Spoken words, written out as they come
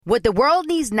What the world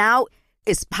needs now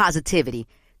is positivity.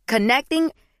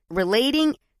 Connecting,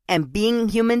 relating, and being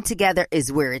human together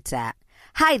is where it's at.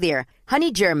 Hi there,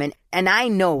 Honey German, and I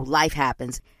know life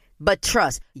happens, but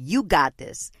trust, you got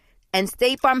this. And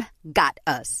State Farm got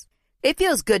us. It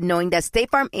feels good knowing that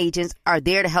State Farm agents are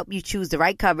there to help you choose the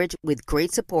right coverage with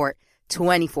great support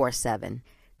 24/7.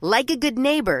 Like a good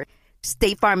neighbor,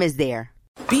 State Farm is there.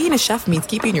 Being a chef means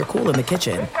keeping your cool in the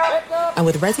kitchen. And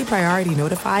with Resi Priority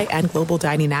Notify and Global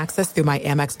Dining Access through my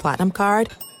Amex Platinum card,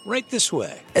 right this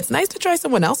way. It's nice to try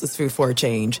someone else's food for a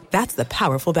change. That's the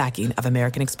powerful backing of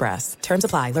American Express. Terms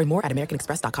apply. Learn more at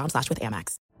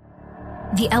americanexpress.com/withAmex.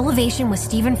 The Elevation with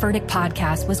Stephen Furtick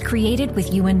podcast was created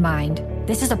with you in mind.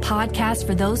 This is a podcast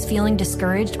for those feeling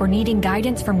discouraged or needing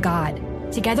guidance from God.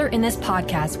 Together in this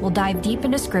podcast, we'll dive deep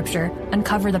into scripture,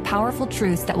 uncover the powerful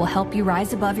truths that will help you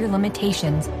rise above your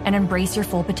limitations and embrace your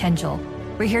full potential.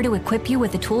 We're here to equip you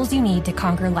with the tools you need to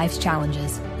conquer life's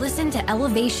challenges. Listen to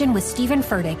Elevation with Stephen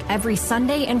Furtick every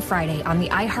Sunday and Friday on the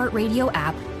iHeartRadio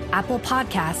app, Apple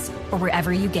Podcasts, or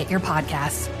wherever you get your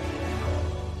podcasts.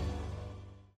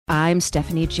 I'm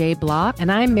Stephanie J. Block.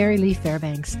 And I'm Mary Lee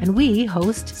Fairbanks. And we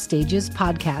host Stages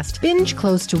Podcast. Binge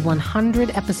close to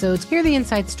 100 episodes. Hear the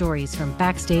inside stories from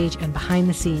backstage and behind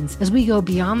the scenes as we go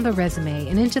beyond the resume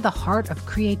and into the heart of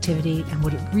creativity and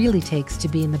what it really takes to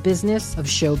be in the business of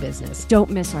show business. Don't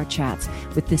miss our chats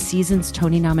with the season's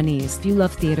Tony nominees. If you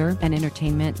love theater and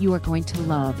entertainment, you are going to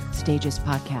love Stages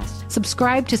Podcast.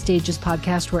 Subscribe to Stages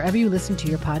Podcast wherever you listen to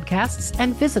your podcasts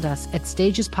and visit us at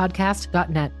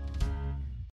stagespodcast.net.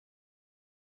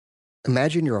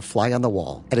 Imagine you're a fly on the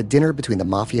wall at a dinner between the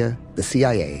mafia, the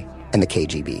CIA, and the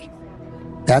KGB.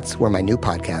 That's where my new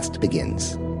podcast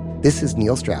begins. This is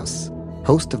Neil Strauss,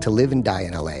 host of To Live and Die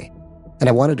in LA, and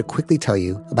I wanted to quickly tell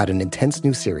you about an intense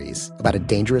new series about a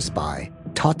dangerous spy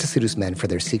taught to seduce men for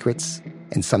their secrets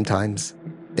and sometimes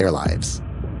their lives.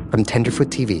 From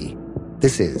Tenderfoot TV,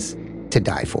 this is To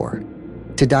Die For.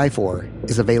 To Die For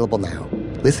is available now.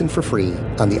 Listen for free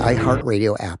on the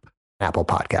iHeartRadio app, Apple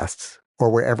Podcasts, or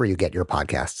wherever you get your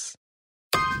podcasts.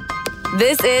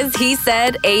 This is He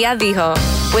Said, Ella Dijo,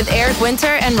 with Eric Winter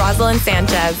and Rosalind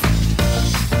Sanchez.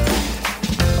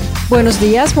 Buenos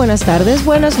días, buenas tardes,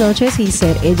 buenas noches. He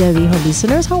said, Ella Dijo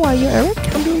listeners. How are you, Eric?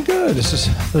 I'm doing good. This is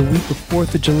the week of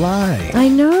 4th of July. I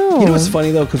know. You know what's funny,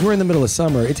 though? Because we're in the middle of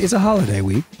summer. It's a holiday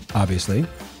week, obviously.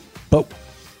 But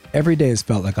every day has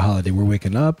felt like a holiday. We're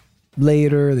waking up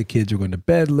later. The kids are going to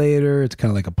bed later. It's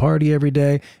kind of like a party every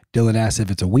day. Dylan asked if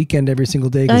it's a weekend every single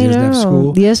day because he doesn't have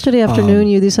school. Yesterday afternoon,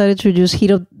 you decided to just heat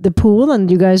up the pool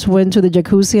and you guys went to the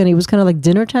jacuzzi and it was kind of like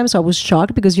dinner time. So I was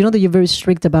shocked because you know that you're very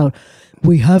strict about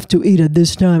we have to eat at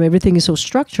this time. Everything is so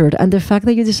structured. And the fact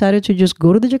that you decided to just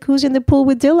go to the jacuzzi and the pool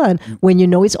with Dylan when you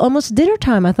know it's almost dinner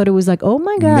time, I thought it was like, oh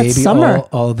my God, maybe summer.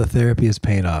 All the therapy is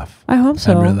paying off. I hope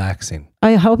so. I'm relaxing.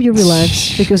 I hope you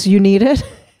relax because you need it.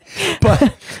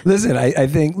 But listen, I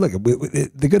think, look,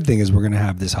 the good thing is we're going to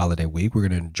have this holiday week. We're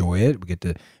going to enjoy it. We get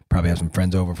to probably have some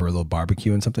friends over for a little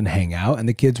barbecue and something, hang out. And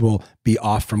the kids will be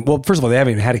off from, well, first of all, they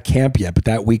haven't even had a camp yet, but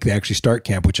that week they actually start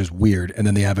camp, which is weird. And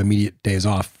then they have immediate days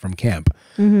off from camp.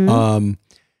 Mm-hmm.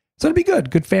 So it'll be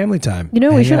good. Good family time. You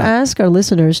know, we should ask our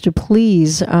listeners to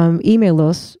please email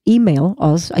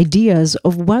us ideas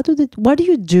of what do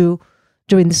you do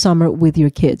during the summer with your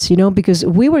kids, you know, because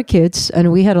we were kids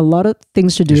and we had a lot of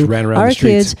things to do. Just ran around our the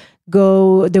streets. Kids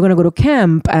they're going to go to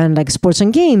camp and like sports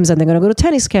and games and they're going to go to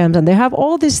tennis camps and they have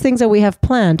all these things that we have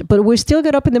planned, but we still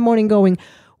get up in the morning going,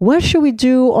 what should we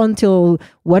do until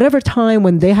whatever time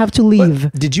when they have to leave?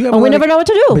 But did you have and we never know what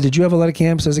to do. But did you have a lot of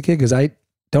camps as a kid? Because I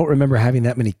don't remember having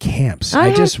that many camps.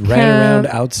 I just ran around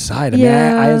outside. I mean,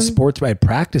 I had sports, I had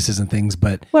practices and things,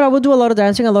 but... Well, I would do a lot of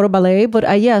dancing, a lot of ballet, but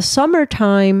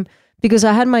summertime... Because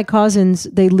I had my cousins,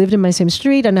 they lived in my same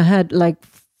street and I had like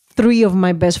 3 of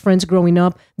my best friends growing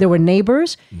up. They were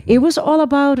neighbors. Mm-hmm. It was all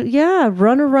about,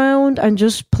 run around and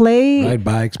just play. Ride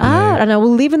bikes, play. And I will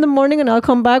leave in the morning and I'll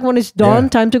come back when it's dawn,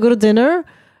 time to go to dinner.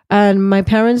 And my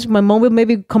mom would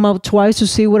maybe come out twice to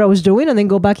see what I was doing and then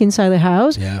go back inside the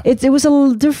house. Yeah. It was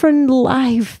a different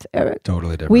life, Eric.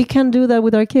 Totally different. We can do that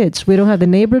with our kids. We don't have the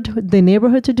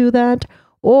neighborhood to do that.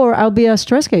 Or I'll be a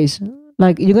stress case.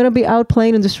 Like, you're going to be out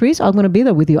playing in the streets, I'm going to be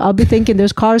there with you. I'll be thinking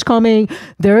there's cars coming,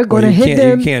 they're going to hit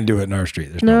them. You can't do it in our street.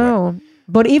 There's no.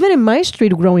 But even in my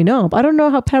street growing up, I don't know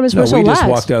how parents were so we just lax.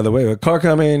 walked out of the way. A car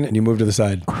coming, and you move to the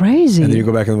side. Crazy. And then you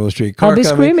go back in the middle of the street. Car I'll be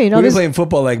coming. screaming. We've been playing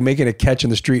football, like making a catch in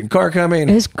the street, and car coming.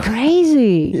 It's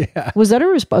crazy. Yeah. Was that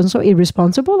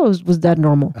irresponsible, or was that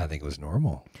normal? I think it was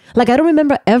normal. Like, I don't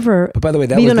remember ever But by the way,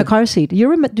 that being was in a the- car seat. Do you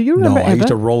remember No, ever? I used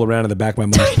to roll around in the back of my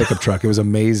mom's pickup truck. It was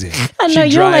amazing. I know,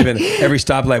 She'd you're drive, like- and every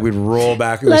stoplight we'd roll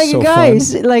back. It was like, so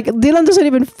guys, fun. like, Dylan doesn't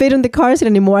even fit in the car seat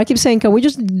anymore. I keep saying, can we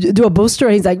just do a booster?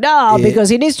 And he's like, no, Yeah. because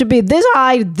he needs to be this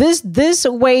high, this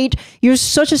weight. You're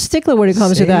such a stickler when it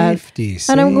comes to that.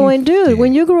 And I'm going, dude,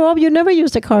 when you grow up, you never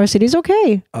used a car seat. It's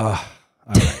okay. All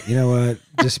right, you know what?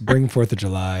 Just bring 4th of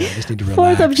July. I just need to 4th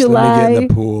relax. of July. Let me get in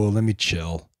the pool. Let me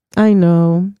chill. I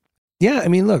know. Yeah, I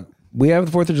mean, look, we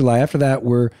have the 4th of July. After that,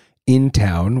 we're in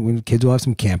town. Kids will have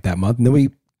some camp that month. And then we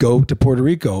go to Puerto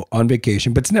Rico on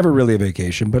vacation. But it's never really a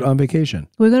vacation, but on vacation.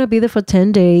 We're going to be there for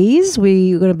 10 days.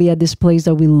 We're going to be at this place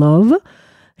that we love,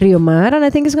 Rio Mar, and I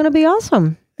think it's going to be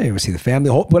awesome. Hey, we see the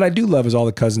family. What I do love is all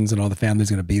the cousins and all the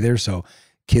family's going to be there. So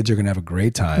kids are going to have a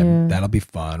great time. Yeah. That'll be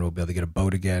fun. We'll be able to get a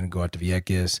boat again, go out to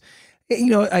Vieques. You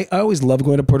know, I always love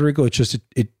going to Puerto Rico. It's just,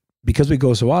 because we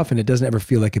go so often, it doesn't ever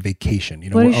feel like a vacation. You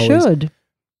know, But it we're always- should.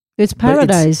 It's But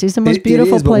paradise. It's the most it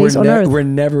beautiful is, but place we're on earth. We're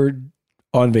never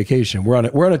on vacation. We're on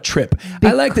a trip.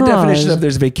 I like the definition of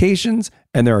there's vacations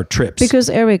and there are trips. Because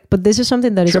Eric, but this is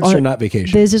something that Trips is on, are not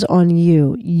vacation. This is on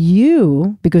you.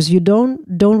 You, because you don't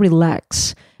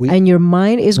relax, and your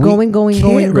mind is going.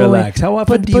 can't relax. How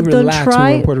often do you relax when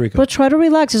we're in Puerto Rico? But try to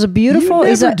relax. It's a beautiful.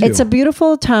 You never do. It's a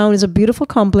beautiful town. It's a beautiful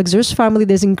complex. There's family.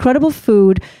 There's incredible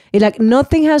food. Like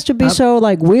nothing has to be so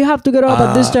like we have to get up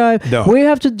at this time. No. We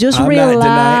have to just I'm relax. not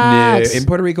denying. No. In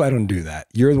Puerto Rico, I don't do that.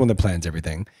 You're the one that plans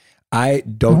everything. I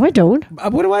don't. No, I don't.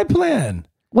 What do I plan?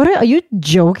 What are you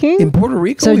joking? In Puerto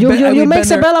Rico, So we've you we've make been there-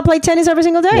 Sabella play tennis every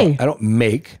single day. Well, I don't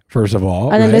make, first of all.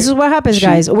 And then right? this is what happens,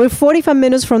 guys. We're 45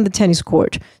 minutes from the tennis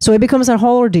court. So it becomes a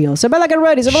whole ordeal. Sabella, get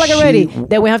ready. Sabella, get ready.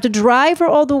 Then we have to drive her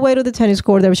all the way to the tennis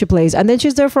court where she plays. And then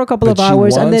she's there for a couple But of she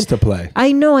hours. And then wants to play.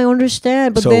 I know, I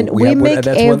understand. But So then we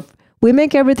have- we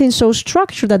make everything so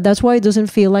structured that's why it doesn't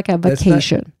feel like a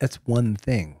vacation. That's one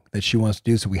thing that she wants to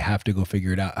do. So we have to go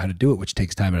figure it out how to do it, which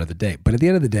takes time out of the day. But at the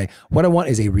end of the day, what I want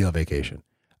is a real vacation.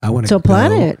 I want to So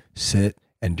plan it. sit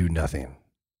and do nothing.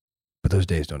 But those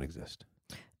days don't exist.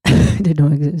 They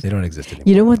don't exist. They don't exist anymore.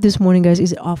 You know what, this morning, guys,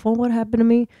 is awful what happened to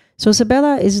me? So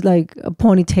Sabella is like a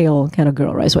ponytail kind of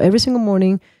girl, right? So every single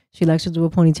morning, she likes to do a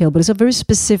ponytail, but it's a very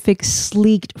specific,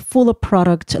 sleeked, full of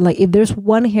product. Like if there's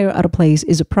one hair out of place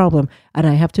is a problem, and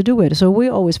I have to do it. So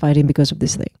we're always fighting because of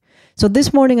this thing. So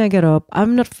this morning I get up,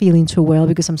 I'm not feeling too well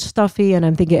because I'm stuffy and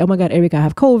I'm thinking, oh my God, Eric, I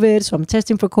have COVID. So I'm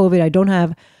testing for COVID. I don't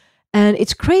have. And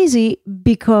it's crazy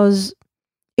because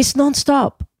it's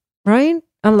nonstop, right?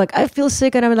 I'm like, I feel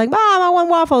sick and I'm like, Mom, I want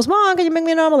waffles. Mom, can you make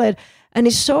me an omelet? And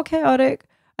it's so chaotic.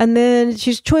 And then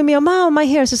she's chewing me, Mom, my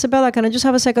hair. So Isabella, can I just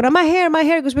have a second? My hair,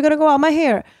 because we're going to go out, my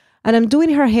hair. And I'm doing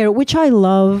her hair, which I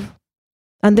love.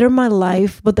 And they're my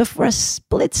life. But for a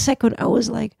split second, I was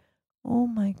like, oh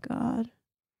my God.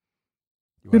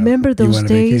 Remember those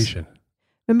days?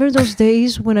 Remember those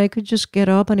days when I could just get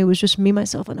up and it was just me,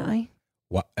 myself, and I?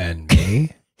 What, and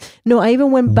me? No, I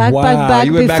even went back.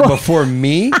 You went back before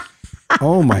me?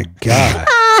 Oh my God.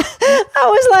 I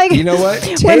was like, you know what?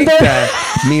 Take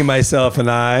that, me, myself,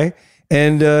 and I.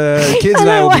 And kids and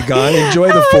I will be gone. Enjoy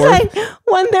the 4th. Like,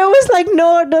 when there was like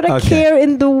not a care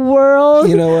in the world.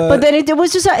 You know what? But then it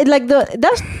was just like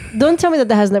don't tell me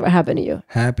that has never happened to you.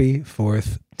 Happy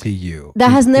 4th to you.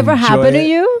 That has never happened to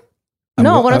you?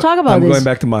 No, I want to talk about this. I'm going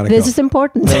back to Monaco. This is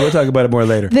important. No, we'll talk about it more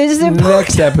later. This is important.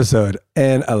 Next episode.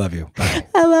 And I love you. Bye.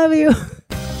 I love you.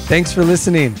 Thanks for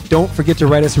listening. Don't forget to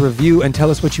write us a review and tell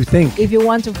us what you think. If you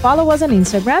want to follow us on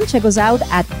Instagram, check us out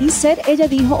at He Said Ella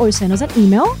Dijo or send us an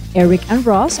email,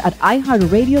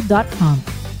 ericandross@iheartradio.com.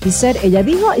 He Said Ella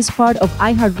Dijo is part of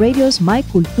iHeartRadio's My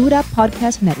Cultura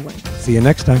podcast network. See you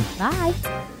next time. Bye.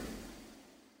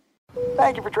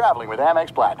 Thank you for traveling with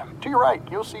Amex Platinum. To your right,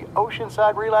 you'll see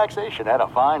oceanside relaxation at a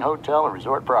fine hotel and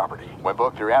resort property. When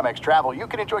booked through Amex Travel, you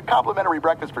can enjoy complimentary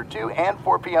breakfast for 2 and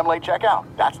 4 p.m. late checkout.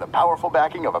 That's the powerful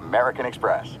backing of American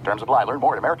Express. Terms apply. Learn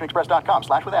more at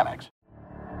americanexpress.com/withAmex.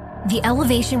 The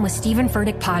Elevation with Stephen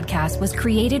Furtick podcast was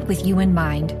created with you in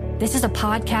mind. This is a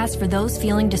podcast for those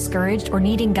feeling discouraged or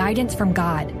needing guidance from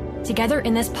God. Together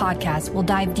in this podcast, we'll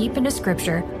dive deep into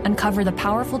scripture, uncover the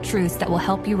powerful truths that will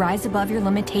help you rise above your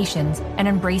limitations and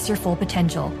embrace your full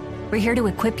potential. We're here to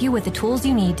equip you with the tools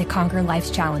you need to conquer life's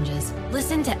challenges.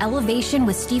 Listen to Elevation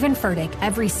with Stephen Furtick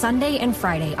every Sunday and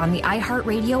Friday on the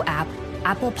iHeartRadio app,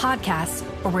 Apple Podcasts,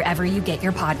 or wherever you get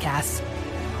your podcasts.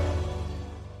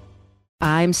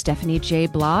 I'm Stephanie J.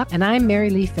 Block. And I'm Mary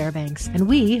Lee Fairbanks, and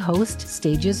we host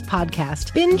Stages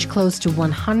Podcast. Binge close to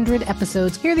 100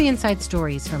 episodes. Hear the inside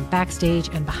stories from backstage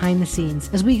and behind the scenes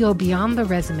as we go beyond the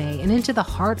resume and into the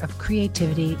heart of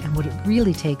creativity and what it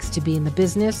really takes to be in the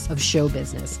business of show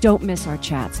business. Don't miss our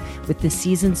chats with the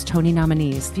season's Tony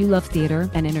nominees. If you love theater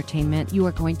and entertainment, you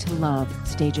are going to love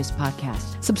Stages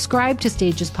Podcast. Subscribe to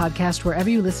Stages Podcast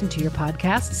wherever you listen to your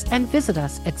podcasts and visit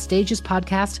us at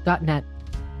stagespodcast.net.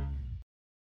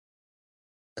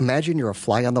 Imagine you're a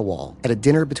fly on the wall at a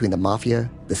dinner between the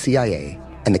mafia, the CIA,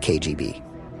 and the KGB.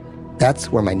 That's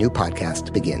where my new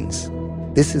podcast begins.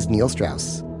 This is Neil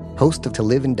Strauss, host of To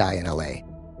Live and Die in LA,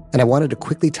 and I wanted to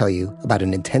quickly tell you about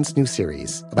an intense new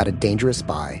series about a dangerous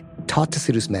spy taught to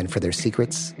seduce men for their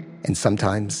secrets and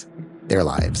sometimes their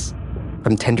lives.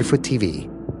 From Tenderfoot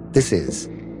TV, this is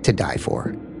To Die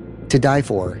For. To Die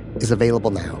For is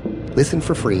available now. Listen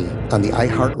for free on the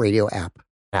iHeartRadio app,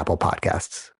 Apple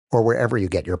Podcasts, or wherever you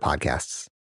get your podcasts.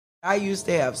 I used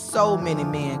to have so many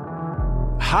men.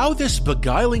 How this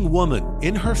beguiling woman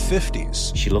in her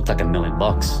 50s, she looked like $1 million,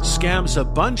 scams a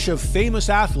bunch of famous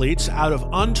athletes out of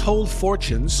untold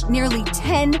fortunes. Nearly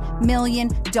 $10 million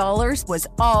was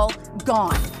all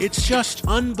gone. It's just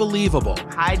unbelievable.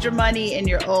 Hide your money in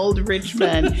your old rich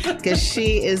man, because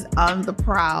she is on the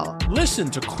prowl. Listen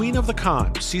to Queen of the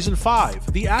Con, Season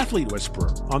 5, The Athlete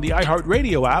Whisperer, on the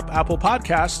iHeartRadio app, Apple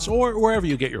Podcasts, or wherever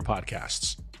you get your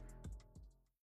podcasts.